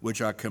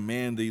which I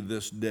command thee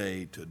this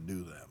day to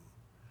do them.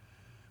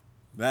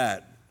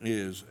 That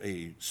is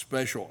a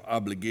special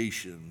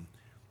obligation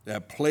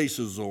that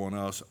places on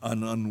us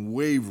an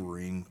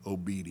unwavering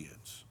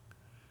obedience.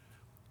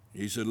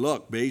 He said,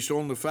 look, based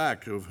on the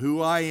fact of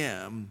who I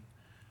am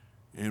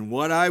and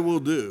what I will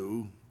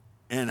do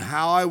and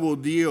how I will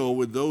deal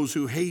with those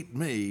who hate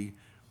me,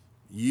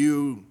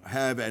 you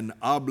have an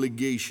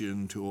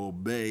obligation to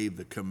obey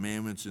the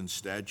commandments and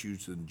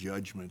statutes and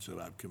judgments that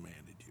I've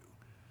commanded you.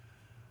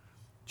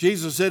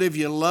 Jesus said, if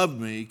you love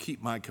me,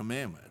 keep my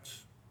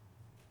commandments.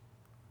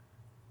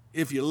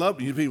 If you love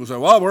me, people say,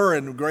 well, we're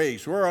in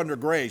grace, we're under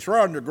grace,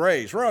 we're under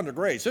grace, we're under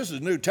grace. This is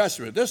New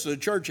Testament, this is the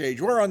church age,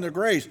 we're under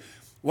grace.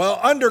 Well,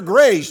 under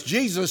grace,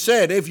 Jesus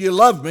said, if you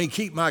love me,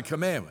 keep my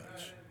commandments.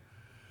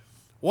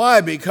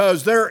 Why?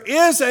 Because there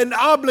is an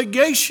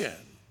obligation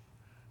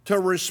to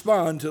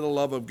respond to the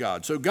love of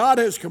God. So God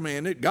has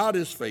commanded, God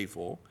is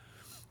faithful.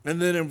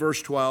 And then in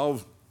verse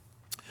 12,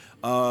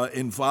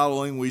 in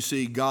following, we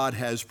see God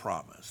has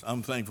promised.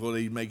 I'm thankful that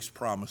he makes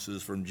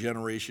promises from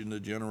generation to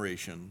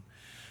generation.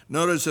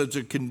 Notice it's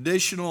a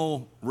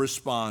conditional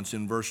response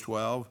in verse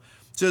 12.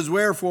 It says,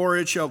 wherefore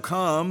it shall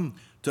come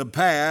to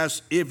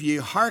pass, if ye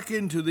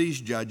hearken to these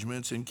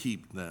judgments and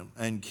keep them,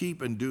 and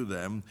keep and do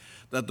them,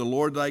 that the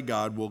Lord thy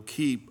God will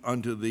keep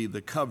unto thee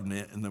the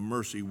covenant and the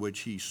mercy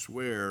which he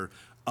sware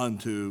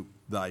unto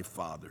thy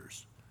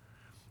fathers.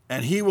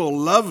 And he will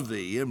love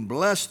thee and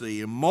bless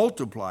thee and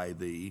multiply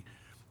thee,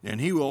 and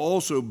he will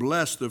also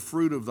bless the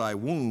fruit of thy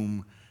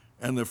womb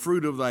and the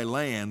fruit of thy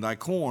land, thy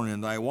corn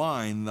and thy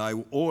wine, thy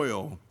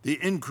oil, the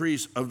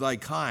increase of thy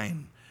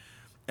kind,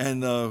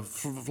 and the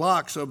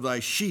flocks of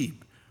thy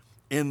sheep,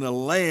 in the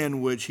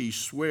land which he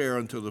sware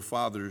unto the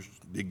fathers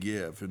to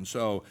give. And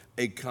so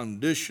a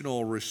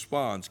conditional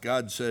response.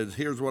 God says,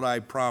 here's what I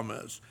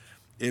promise.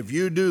 If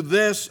you do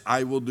this,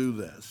 I will do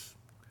this.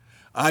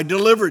 I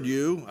delivered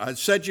you. I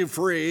set you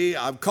free.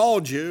 I've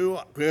called you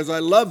because I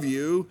love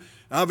you.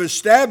 I've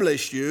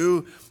established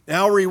you. And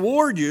I'll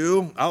reward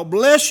you. I'll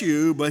bless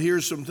you. But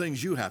here's some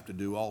things you have to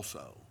do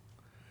also.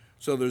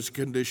 So there's a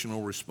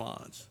conditional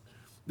response.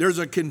 There's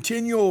a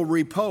continual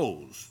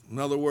repose. In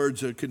other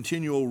words, a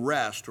continual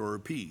rest or a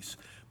peace.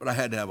 But I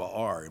had to have an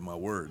R in my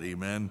word,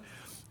 amen.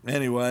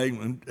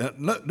 Anyway,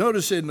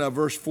 notice in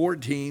verse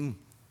 14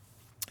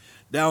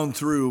 down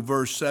through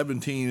verse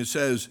 17, it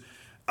says,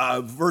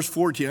 verse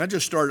 14, I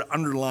just started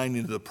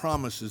underlining the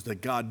promises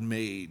that God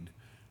made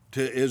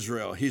to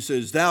Israel. He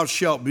says, thou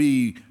shalt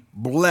be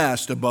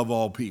blessed above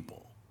all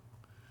people.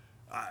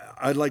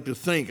 I like to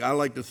think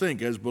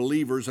as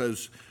believers,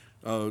 as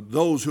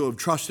those who have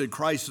trusted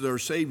Christ as their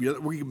Savior,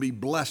 that we can be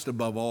blessed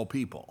above all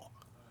people.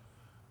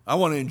 I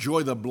want to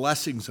enjoy the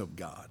blessings of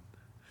God.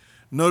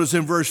 Notice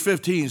in verse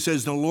 15, it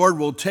says, the Lord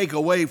will take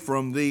away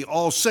from thee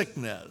all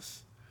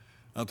sickness.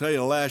 I'll tell you,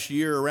 the last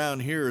year around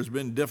here has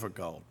been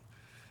difficult.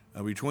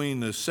 Between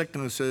the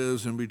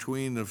sicknesses and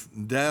between the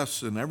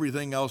deaths and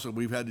everything else that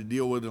we've had to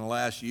deal with in the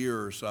last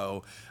year or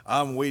so,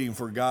 I'm waiting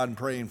for God and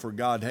praying for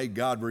God. Hey,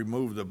 God,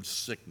 remove the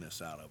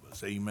sickness out of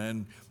us.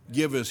 Amen.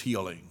 Give us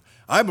healing.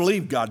 I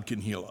believe God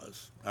can heal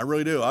us. I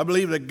really do. I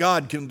believe that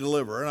God can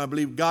deliver, and I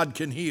believe God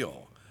can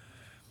heal.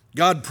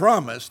 God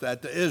promised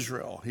that to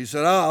Israel. He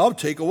said, I'll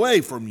take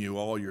away from you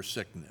all your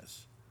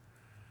sickness.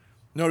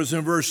 Notice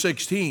in verse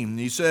 16,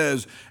 he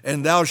says,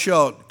 and thou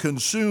shalt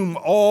consume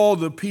all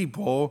the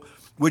people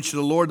which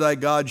the Lord thy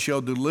God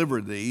shall deliver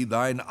thee.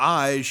 Thine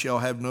eyes shall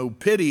have no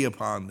pity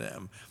upon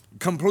them.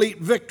 Complete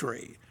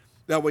victory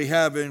that we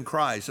have in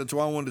Christ. That's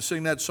why I wanted to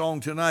sing that song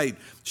tonight,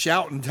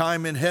 Shouting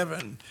Time in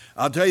Heaven.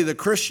 I'll tell you, the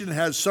Christian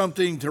has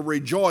something to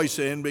rejoice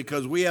in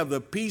because we have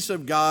the peace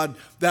of God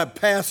that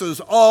passes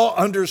all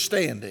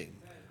understanding.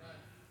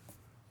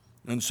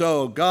 And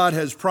so God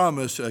has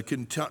promised a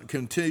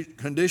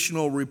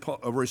conditional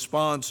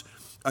response,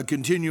 a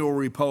continual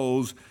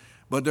repose,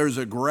 but there's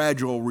a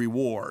gradual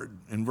reward.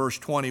 In verse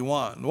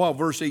 21, well,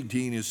 verse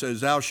 18, it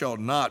says, thou shalt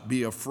not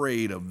be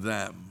afraid of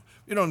them.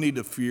 You don't need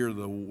to fear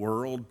the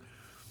world.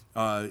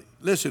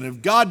 Listen,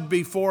 if God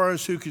be for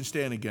us, who can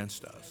stand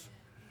against us?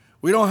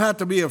 We don't have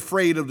to be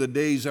afraid of the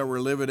days that we're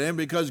living in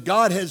because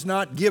God has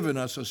not given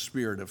us a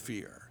spirit of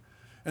fear.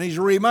 And he's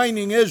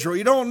reminding Israel,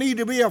 you don't need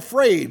to be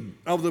afraid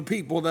of the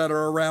people that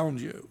are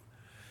around you.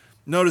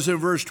 Notice in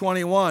verse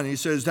 21, he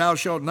says, thou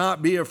shalt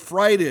not be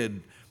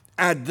affrighted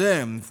at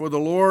them, for the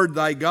Lord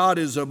thy God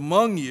is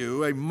among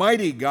you, a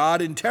mighty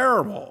God and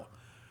terrible.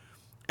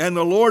 And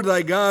the Lord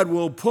thy God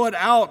will put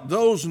out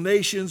those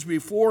nations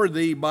before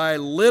thee by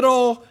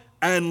little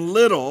and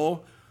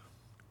little.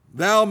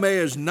 Thou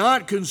mayest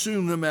not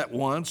consume them at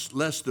once,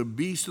 lest the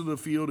beasts of the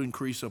field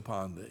increase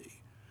upon thee.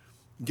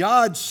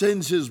 God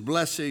sends his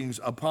blessings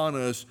upon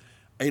us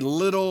a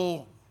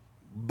little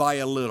by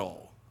a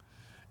little.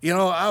 You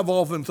know, I've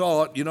often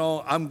thought,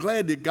 I'm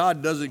glad that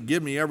God doesn't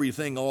give me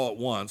everything all at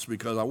once,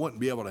 because I wouldn't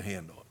be able to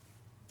handle it.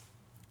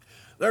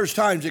 There's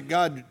times that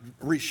God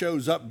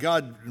shows up,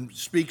 God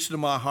speaks to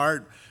my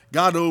heart,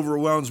 God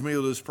overwhelms me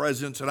with his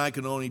presence, and I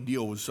can only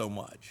deal with so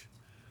much.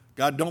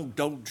 God,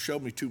 don't show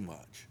me too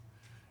much.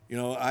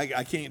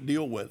 I can't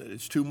deal with it.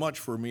 It's too much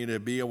for me to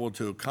be able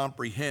to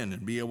comprehend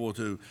and be able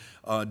to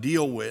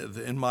deal with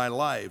in my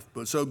life.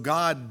 But so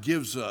God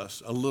gives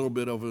us a little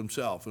bit of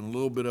himself and a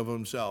little bit of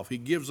himself. He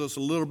gives us a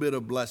little bit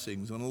of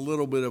blessings and a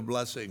little bit of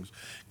blessings.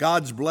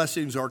 God's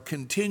blessings are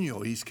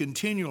continual. He's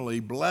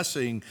continually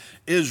blessing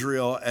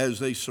Israel as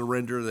they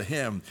surrender to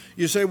him.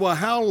 You say, well,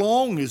 how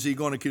long is he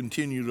going to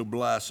continue to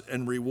bless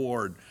and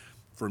reward?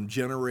 From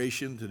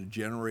generation to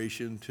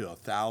generation to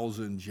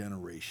 1,000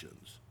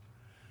 generations.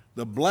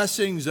 The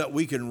blessings that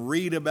we can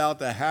read about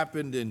that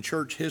happened in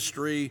church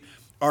history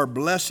are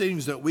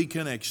blessings that we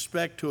can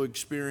expect to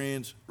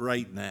experience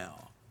right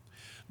now.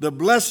 The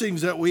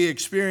blessings that we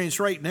experience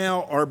right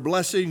now are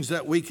blessings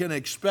that we can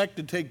expect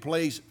to take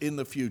place in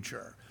the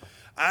future.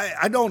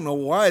 I don't know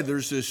why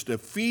there's this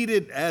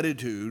defeated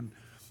attitude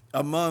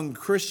among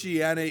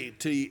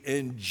Christianity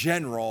in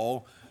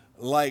general,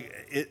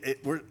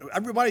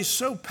 everybody's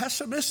so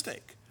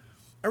pessimistic.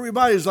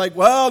 Everybody's like,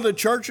 well, the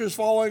church is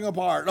falling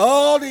apart.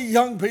 Oh, the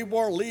young people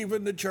are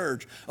leaving the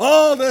church.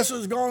 Oh, this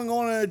is going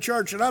on in the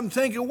church. And I'm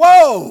thinking,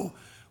 whoa,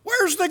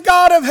 where's the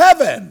God of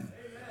heaven?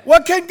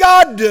 What can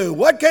God do?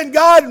 What can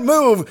God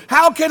move?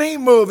 How can he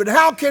move? And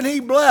how can he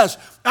bless?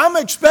 I'm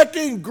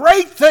expecting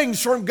great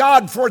things from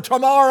God for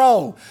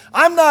tomorrow.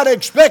 I'm not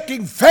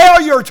expecting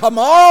failure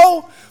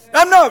tomorrow.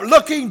 I'm not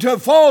looking to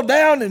fall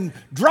down and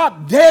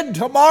drop dead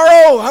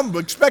tomorrow. I'm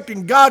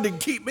expecting God to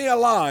keep me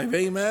alive.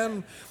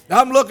 Amen.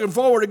 I'm looking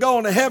forward to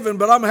going to heaven,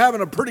 but I'm having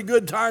a pretty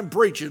good time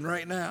preaching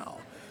right now.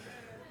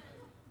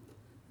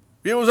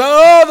 People say,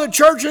 oh, the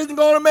church isn't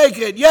going to make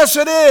it. Yes,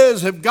 it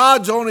is. If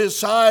God's on his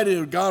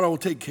side, God will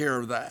take care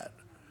of that.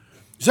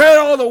 Say,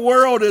 oh, the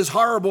world is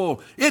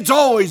horrible. It's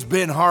always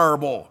been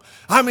horrible.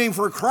 I mean,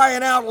 for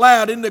crying out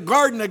loud, in the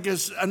Garden of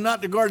Gethsemane,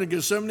 not the Garden of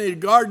Gethsemane, the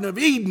Garden of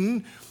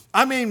Eden,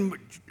 I mean,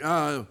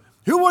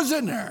 who was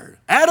in there?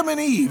 Adam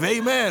and Eve,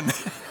 amen.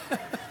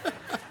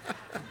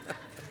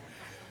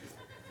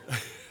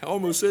 I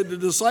almost said the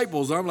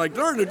disciples. I'm like,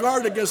 they're in the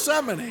Garden of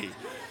Gethsemane.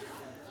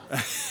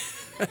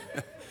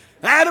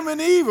 Adam and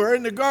Eve are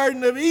in the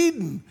Garden of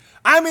Eden.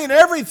 I mean,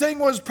 everything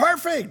was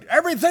perfect.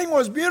 Everything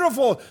was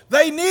beautiful.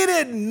 They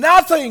needed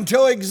nothing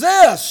to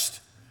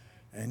exist.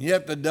 And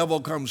yet the devil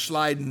comes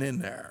sliding in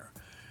there.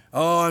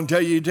 Oh,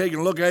 until you take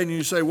a look at it and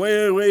you say,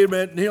 wait a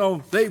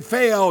minute, they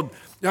failed.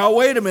 Now,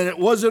 wait a minute. It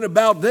wasn't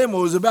about them. It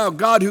was about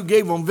God who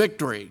gave them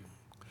victory.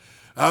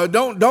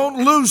 Don't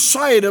lose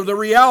sight of the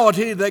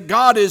reality that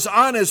God is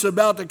honest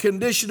about the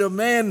condition of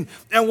man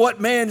and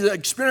what man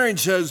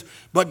experiences,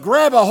 but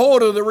grab a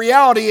hold of the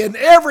reality in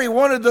every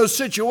one of those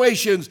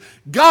situations.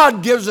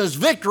 God gives us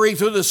victory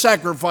through the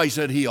sacrifice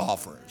that he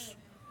offers.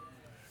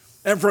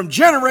 And from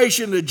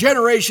generation to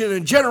generation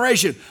and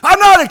generation, I'm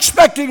not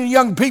expecting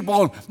young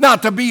people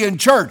not to be in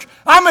church.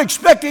 I'm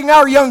expecting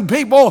our young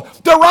people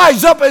to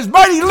rise up as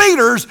mighty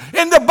leaders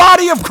in the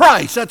body of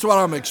Christ. That's what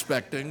I'm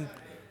expecting.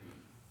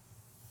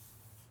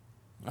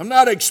 I'm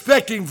not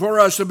expecting for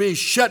us to be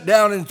shut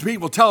down and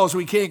people tell us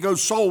we can't go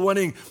soul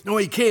winning and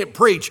we can't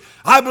preach.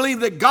 I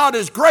believe that God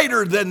is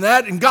greater than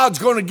that, and God's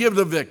going to give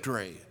the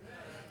victory.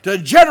 To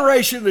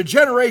generation to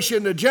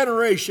generation to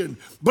generation.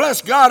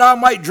 Bless God, I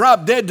might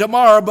drop dead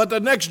tomorrow, but the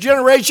next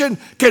generation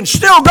can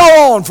still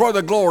go on for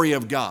the glory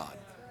of God.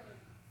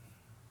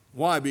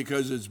 Why?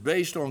 Because it's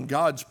based on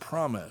God's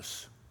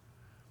promise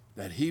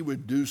that he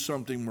would do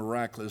something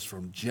miraculous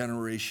from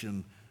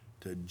generation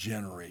to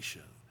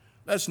generation.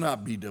 Let's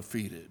not be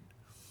defeated.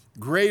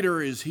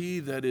 Greater is he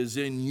that is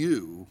in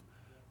you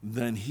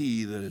than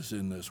he that is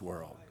in this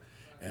world.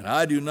 And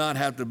I do not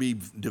have to be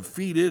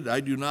defeated.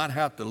 I do not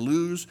have to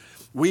lose.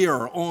 We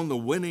are on the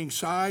winning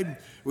side.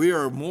 We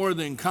are more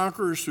than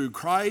conquerors through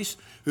Christ,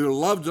 who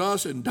loved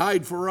us and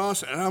died for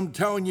us. And I'm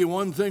telling you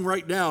one thing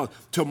right now.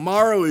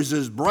 Tomorrow is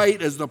as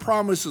bright as the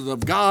promises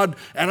of God.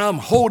 And I'm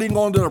holding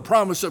on to the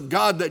promise of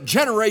God that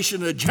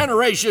generation to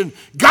generation,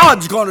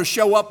 God's going to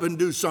show up and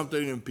do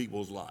something in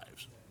people's lives.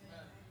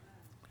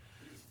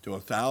 To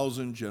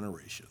 1,000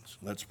 generations.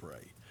 Let's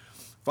pray.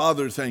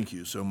 Father, thank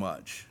you so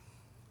much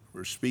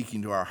for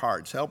speaking to our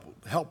hearts.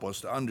 Help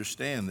us to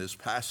understand this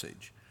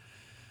passage.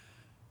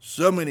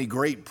 So many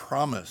great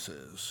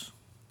promises,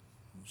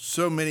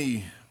 so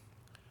many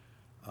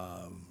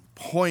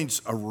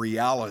points a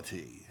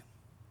reality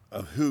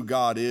of who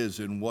God is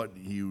and what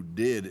you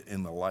did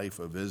in the life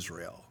of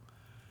Israel.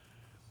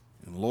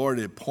 And Lord,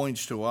 it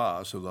points to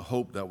us of the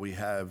hope that we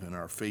have in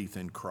our faith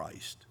in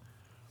Christ.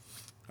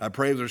 I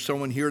pray if there's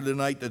someone here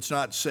tonight that's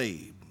not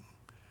saved.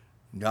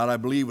 God, I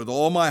believe with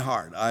all my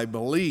heart, I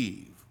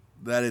believe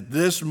that at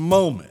this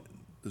moment,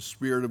 the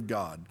Spirit of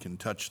God can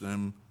touch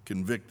them,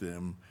 convict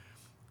them,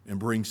 and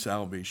bring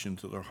salvation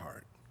to their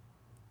heart.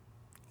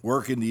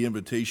 Work in the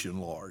invitation,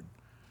 Lord.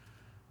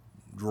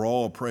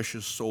 Draw a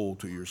precious soul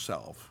to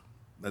yourself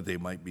that they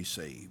might be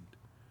saved.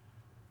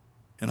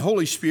 And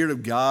Holy Spirit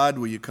of God,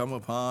 will you come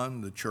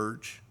upon the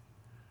church?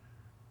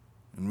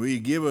 And will you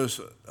give us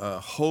a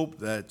hope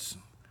that's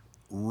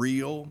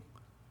real,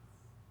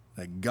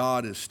 that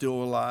God is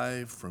still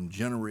alive from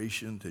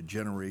generation to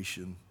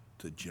generation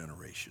to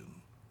generation.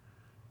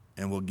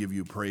 And we'll give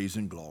you praise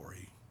and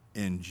glory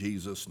in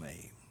Jesus'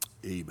 name.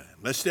 Amen.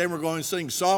 Let's stand. We're going to sing Psalm